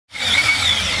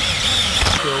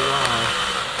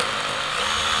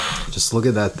Just look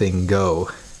at that thing go.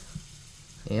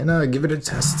 And give it a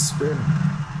test spin.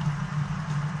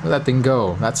 Let that thing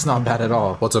go. That's not bad at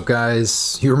all. What's up,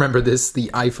 guys? You remember this, the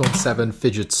iPhone 7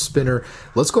 fidget spinner.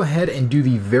 Let's go ahead and do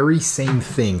the very same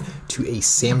thing to a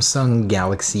Samsung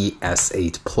Galaxy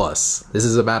S8 Plus. This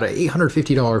is about an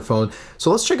 $850 phone, so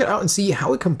let's check it out and see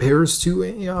how it compares to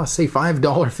a, say,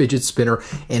 $5 fidget spinner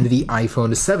and the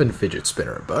iPhone 7 fidget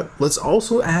spinner. But let's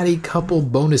also add a couple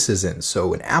bonuses in.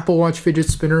 So an Apple Watch fidget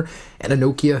spinner and a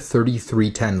Nokia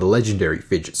 3310 legendary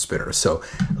fidget spinner. So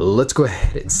let's go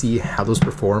ahead and see how those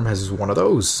perform as one of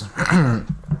those.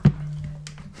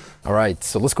 Alright,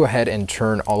 so let's go ahead and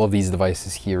turn all of these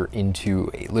devices here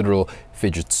into a literal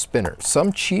fidget spinner.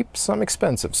 Some cheap, some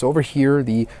expensive. So over here,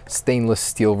 the stainless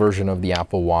steel version of the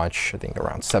Apple Watch, I think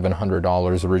around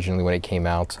 $700 originally when it came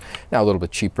out. Now a little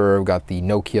bit cheaper. We've got the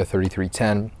Nokia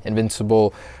 3310,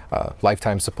 invincible,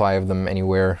 lifetime supply of them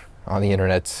anywhere on the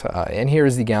internet. And here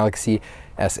is the Galaxy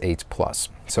S8 Plus.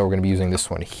 So we're going to be using this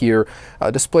one here.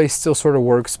 Display still sort of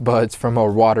works, but from our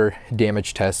water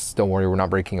damage tests, don't worry, we're not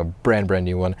breaking a brand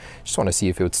new one. Just want to see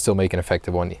if it would still make an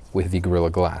effective one with the Gorilla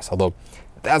Glass. Although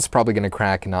that's probably going to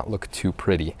crack and not look too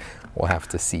pretty. We'll have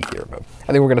to see here. But I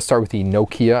think we're going to start with the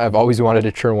Nokia. I've always wanted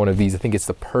to turn one of these. I think it's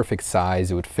the perfect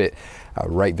size. It would fit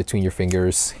right between your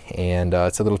fingers, and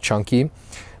it's a little chunky.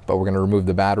 But we're going to remove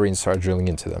the battery and start drilling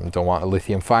into them. Don't want a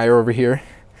lithium fire over here.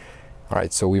 All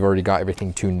right, so we've already got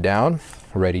everything tuned down,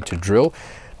 ready to drill.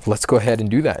 Let's go ahead and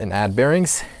do that and add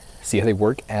bearings, see how they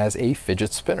work as a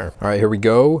fidget spinner. All right, here we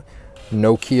go.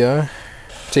 Nokia,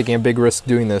 taking a big risk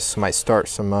doing this. Might start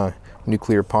some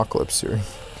nuclear apocalypse here.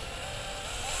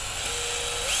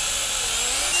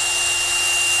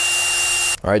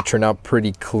 All right, turned out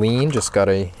pretty clean. Just got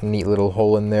a neat little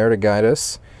hole in there to guide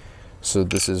us. So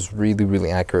this is really,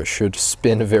 really accurate. Should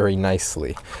spin very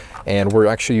nicely. And we're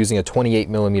actually using a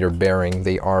 28mm bearing.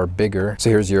 They are bigger.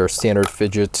 So here's your standard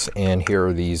fidget, and here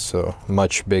are these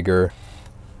much bigger.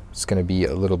 It's gonna be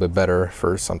a little bit better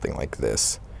for something like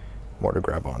this. More to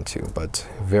grab onto, but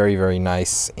very, very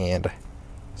nice and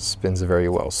spins very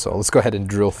well. So let's go ahead and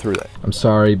drill through that. I'm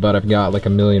sorry, but I've got like a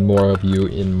million more of you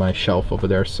in my shelf over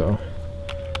there, so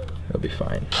it'll be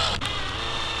fine.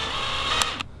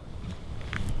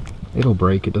 It'll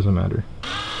break, it doesn't matter.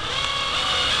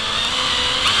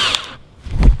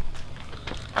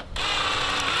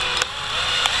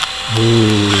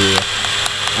 Ooh.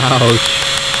 Ouch.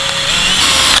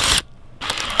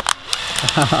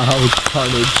 Ouch,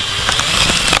 carnage.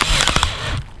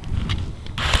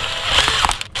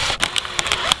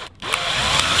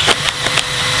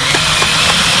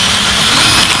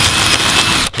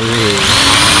 Ooh.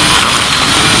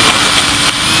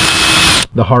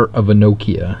 The heart of a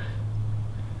Nokia.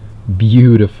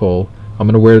 Beautiful. I'm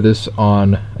gonna wear this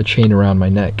on a chain around my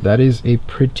neck. That is a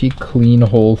pretty clean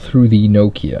hole through the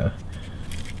Nokia.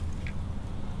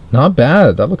 Not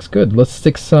bad, that looks good. Let's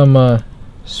stick some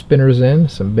spinners in,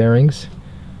 some bearings.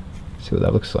 See what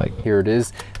that looks like. Here it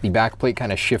is. The back plate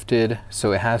kind of shifted,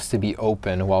 so it has to be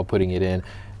open while putting it in.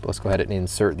 But let's go ahead and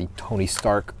insert the Tony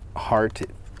Stark heart. It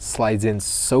slides in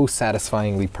so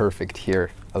satisfyingly perfect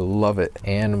here. I love it.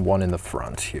 And one in the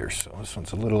front here. So this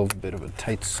one's a little bit of a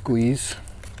tight squeeze.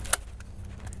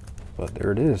 But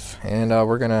there it is. And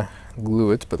we're gonna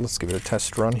glue it, but let's give it a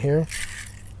test run here.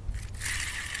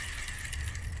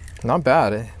 Not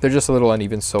bad. They're just a little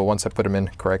uneven, so once I put them in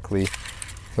correctly,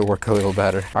 it'll work a little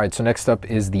better. All right, so next up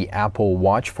is the Apple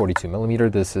Watch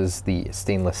 42mm. This is the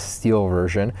stainless steel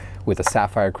version with a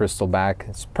sapphire crystal back.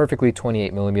 It's perfectly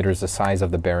 28mm the size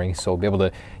of the bearing, so we'll be able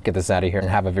to get this out of here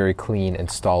and have a very clean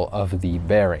install of the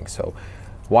bearing. So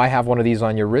why have one of these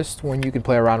on your wrist when you can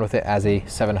play around with it as a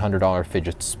 $700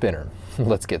 fidget spinner?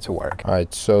 Let's get to work. All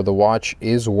right, so the watch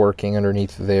is working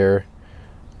underneath there,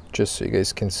 just so you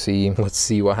guys can see. Let's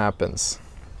see what happens.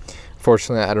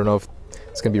 Fortunately, I don't know if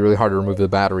it's gonna be really hard to remove the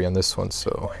battery on this one,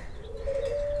 so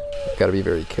gotta be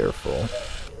very careful.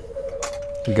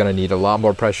 You're gonna need a lot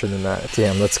more pressure than that.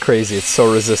 Damn, that's crazy. It's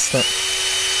so resistant.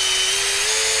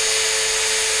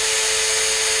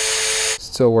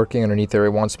 Still working underneath there.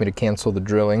 It wants me to cancel the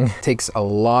drilling. It takes a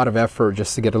lot of effort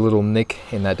just to get a little nick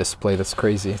in that display. That's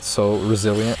crazy. It's so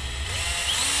resilient.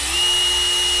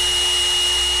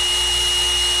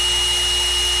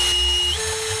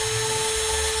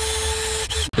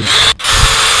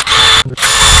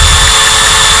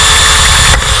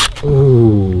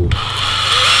 Ooh.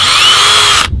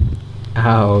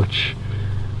 Ouch.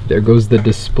 There goes the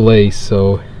display.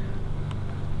 So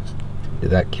did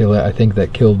that kill it? I think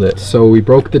that killed it. So we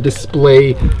broke the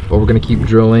display, but we're gonna keep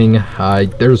drilling.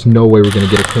 There's no way we're gonna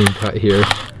get a clean cut here.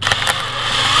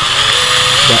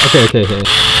 Okay.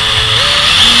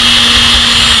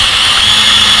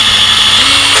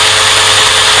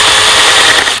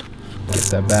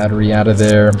 that battery out of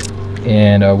there,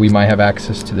 and we might have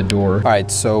access to the door. All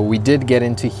right, so we did get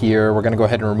into here. We're gonna go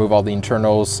ahead and remove all the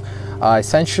internals.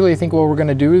 Essentially, I think what we're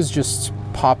gonna do is just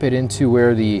pop it into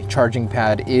where the charging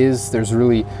pad is. There's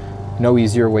really no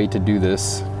easier way to do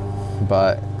this,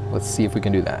 but let's see if we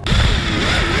can do that.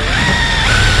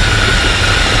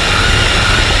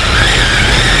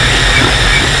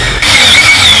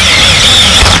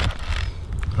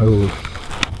 Oh.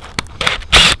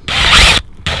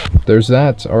 There's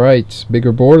that. All right,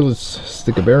 bigger board, let's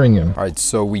stick a bearing in. All right,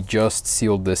 so we just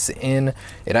sealed this in.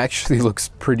 It actually looks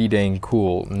pretty dang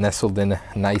cool, nestled in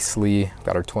nicely.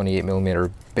 Got our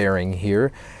 28mm bearing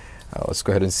here. Let's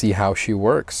go ahead and see how she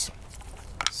works.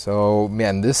 So,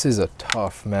 man, this is a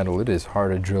tough metal. It is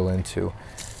hard to drill into.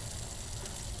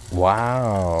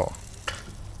 Wow.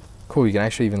 Cool, you can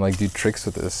actually even like do tricks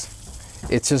with this.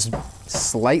 It's just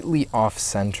slightly off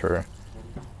center,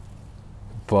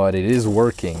 but it is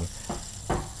working.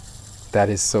 That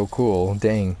is so cool.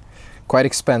 Dang. Quite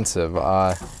expensive.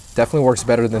 Definitely works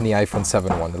better than the iPhone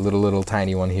 7 one, the little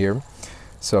tiny one here.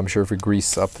 So I'm sure if we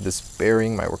grease up this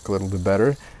bearing, might work a little bit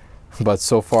better. But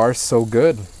so far, so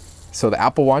good. So the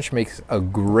Apple Watch makes a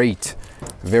great,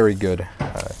 very good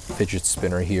fidget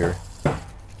spinner here.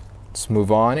 Let's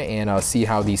move on and see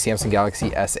how the Samsung Galaxy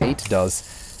S8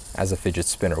 does as a fidget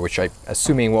spinner, which I'm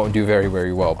assuming won't do very,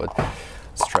 very well, but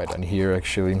let's try it on here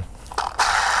actually.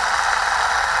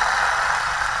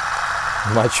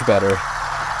 Much better.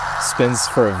 Spins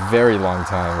for a very long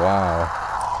time.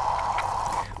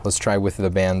 Wow. Let's try with the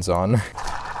bands on.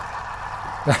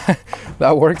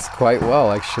 That works quite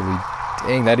well actually.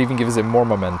 Dang, that even gives it more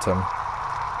momentum.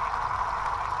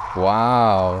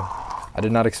 Wow. I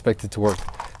did not expect it to work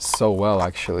so well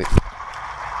actually.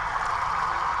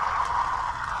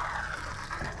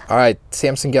 All right,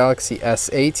 Samsung Galaxy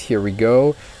S8, here we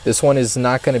go. This one is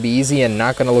not gonna be easy and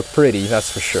not gonna look pretty,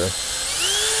 that's for sure.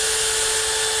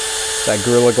 That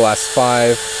Gorilla Glass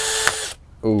 5.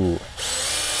 Ooh.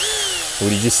 Ooh,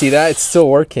 did you see that? It's still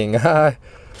working.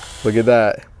 Look at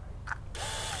that.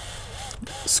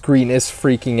 Screen is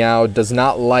freaking out. Does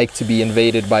not like to be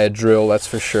invaded by a drill, that's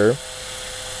for sure.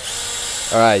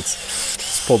 All right,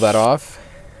 let's pull that off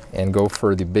and go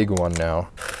for the big one now.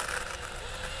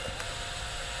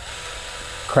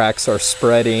 Cracks are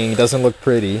spreading. Doesn't look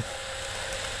pretty.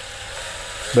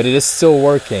 But it is still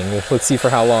working. Let's see for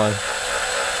how long.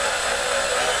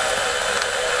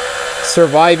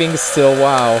 Surviving still,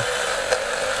 wow.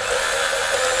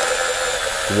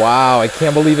 Wow, I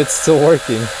can't believe it's still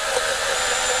working.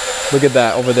 Look at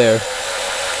that over there.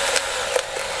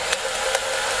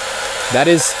 That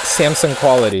is Samsung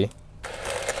quality.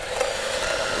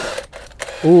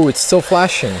 Ooh, it's still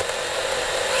flashing.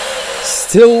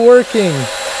 Still working.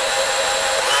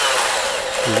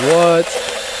 What?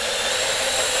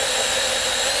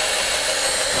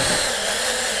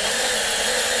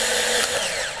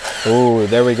 Ooh,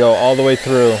 there we go, all the way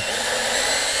through.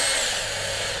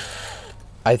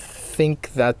 I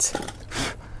think that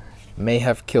may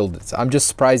have killed it. I'm just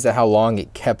surprised at how long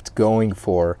it kept going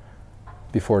for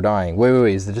before dying.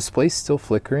 Wait, is the display still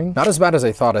flickering? Not as bad as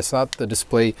I thought. I thought the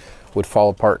display would fall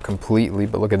apart completely,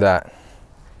 but look at that.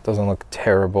 Doesn't look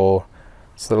terrible.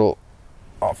 It's a little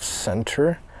off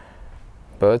center,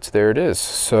 but there it is.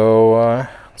 So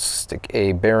let's stick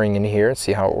a bearing in here and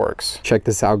see how it works. Check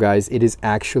this out, guys. It is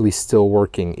actually still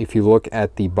working. If you look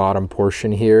at the bottom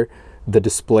portion here, the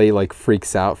display like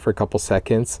freaks out for a couple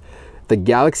seconds. The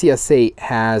Galaxy S8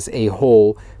 has a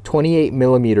hole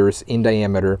 28mm in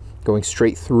diameter going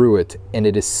straight through it, and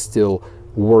it is still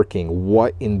working.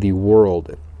 What in the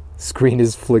world? Screen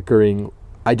is flickering.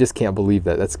 I just can't believe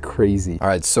that. That's crazy. All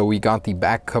right, so we got the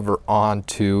back cover on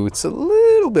too. It's a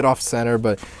little bit off center,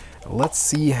 but let's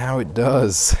see how it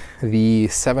does. The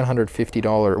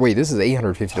 $750, wait, this is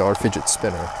 $850 fidget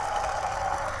spinner.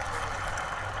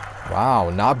 Wow,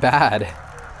 not bad.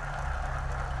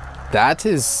 That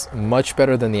is much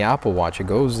better than the Apple Watch. It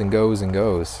goes and goes and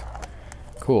goes.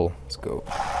 Cool, let's go.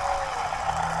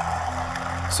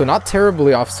 So not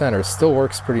terribly off center, still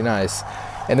works pretty nice.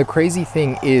 And the crazy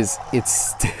thing is, it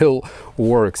still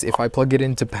works. If I plug it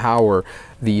into power,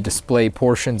 the display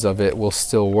portions of it will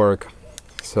still work.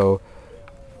 So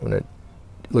I'm gonna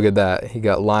look at that. You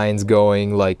got lines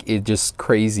going, like it's just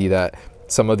crazy that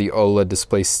some of the OLED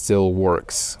display still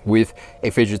works with a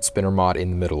fidget spinner mod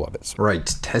in the middle of it. Right,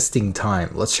 testing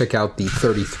time. Let's check out the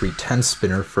 3310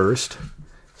 spinner first.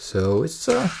 So it's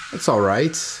all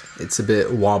right. It's a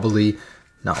bit wobbly,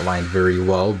 not lined very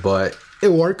well, but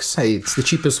it works. Hey, it's the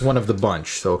cheapest one of the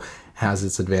bunch, so has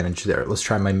its advantage there. Let's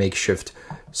try my makeshift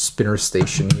spinner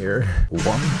station here.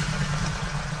 One.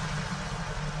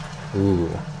 Ooh.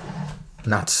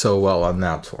 not so well on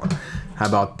that one. How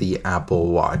about the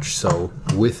Apple Watch? So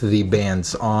with the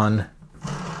bands on,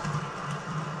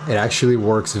 it actually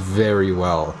works very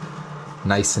well.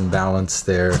 Nice and balanced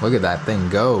there. Look at that thing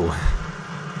go.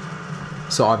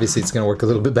 So obviously it's gonna work a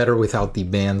little bit better without the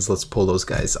bands. Let's pull those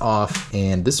guys off.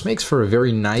 And this makes for a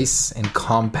very nice and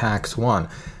compact one.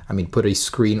 I mean, put a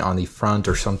screen on the front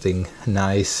or something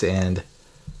nice, and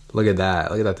look at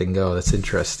that thing go. That's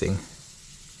interesting.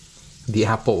 The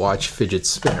Apple Watch fidget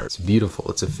spinner. It's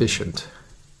beautiful, it's efficient.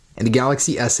 And the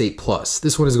Galaxy S8 Plus.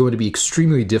 This one is going to be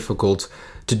extremely difficult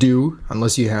to do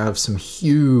unless you have some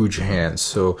huge hands.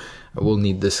 So I will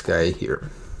need this guy here.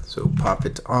 So pop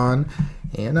it on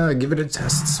and give it a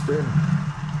test spin.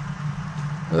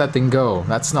 Let that thing go.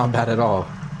 That's not bad at all.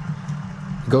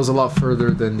 It goes a lot further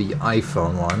than the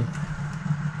iPhone one.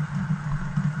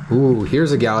 Ooh,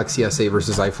 here's a Galaxy S8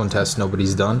 versus iPhone test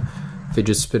nobody's done.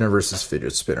 Fidget spinner versus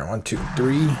fidget spinner. 1, 2,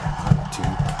 3. 1,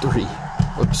 2, 3.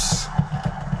 Whoops.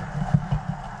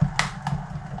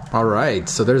 Alright,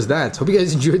 so there's that. Hope you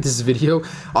guys enjoyed this video.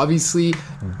 Obviously,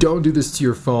 don't do this to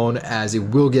your phone as it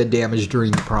will get damaged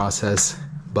during the process.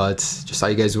 But just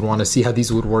thought you guys would want to see how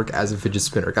these would work as a fidget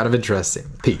spinner. Kind of interesting.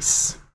 Peace.